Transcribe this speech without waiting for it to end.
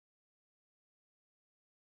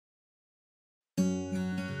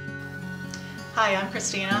Hi, I'm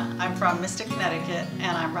Cristina. I'm from Mystic, Connecticut,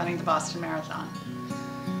 and I'm running the Boston Marathon.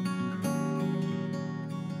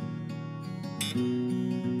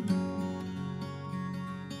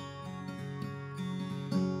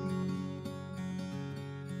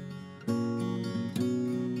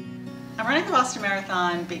 I'm running the Boston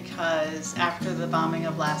Marathon because after the bombing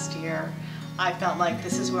of last year, I felt like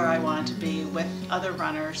this is where I wanted to be with other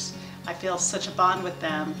runners. I feel such a bond with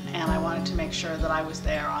them, and I wanted to make sure that I was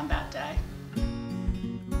there on that day.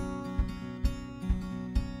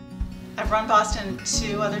 I've run Boston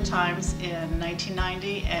 2 other times in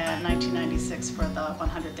 1990 and 1996 for the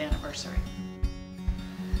 100th anniversary.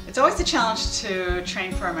 It's always a challenge to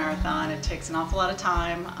train for a marathon. It takes an awful lot of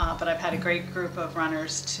time, but I've had a great group of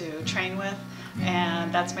runners to train with,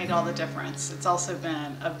 and that's made all the difference. It's also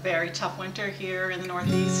been a very tough winter here in the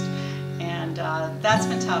Northeast, and that's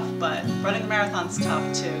been tough, but running the marathon's tough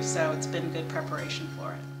too, so it's been good preparation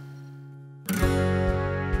for it.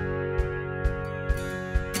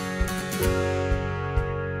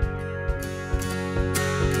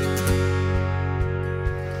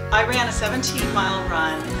 I ran a 17-mile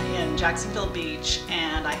run in Jacksonville Beach,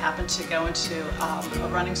 and I happened to go into a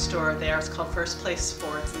running store there. It's called First Place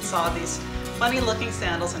Sports, and saw these funny looking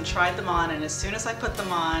sandals and tried them on, and as soon as I put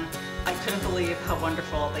them on, I couldn't believe how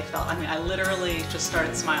wonderful they felt. I mean, I literally just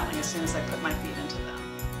started smiling as soon as I put my feet into them.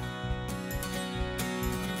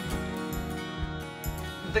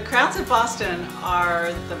 The crowds of Boston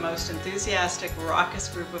are the most enthusiastic, raucous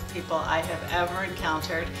group of people I have ever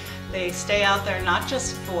encountered. They stay out there not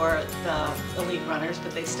just for the elite runners,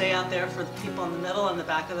 but they stay out there for the people in the middle and the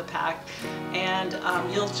back of the pack. And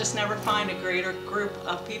you'll just never find a greater group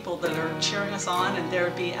of people that are cheering us on, and there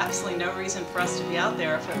would be absolutely no reason for us to be out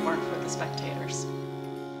there if it weren't for the spectators.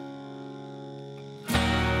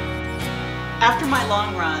 After my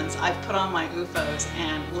long runs, I've put on my OOFOS,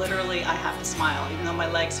 and literally I have to smile, even though my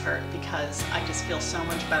legs hurt, because I just feel so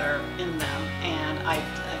much better in them, and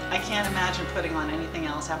I can't imagine putting on anything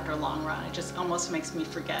else after a long run. It just almost makes me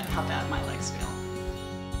forget how bad my legs feel.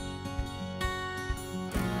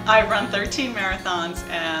 I've run 13 marathons,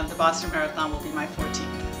 and the Boston Marathon will be my 14th.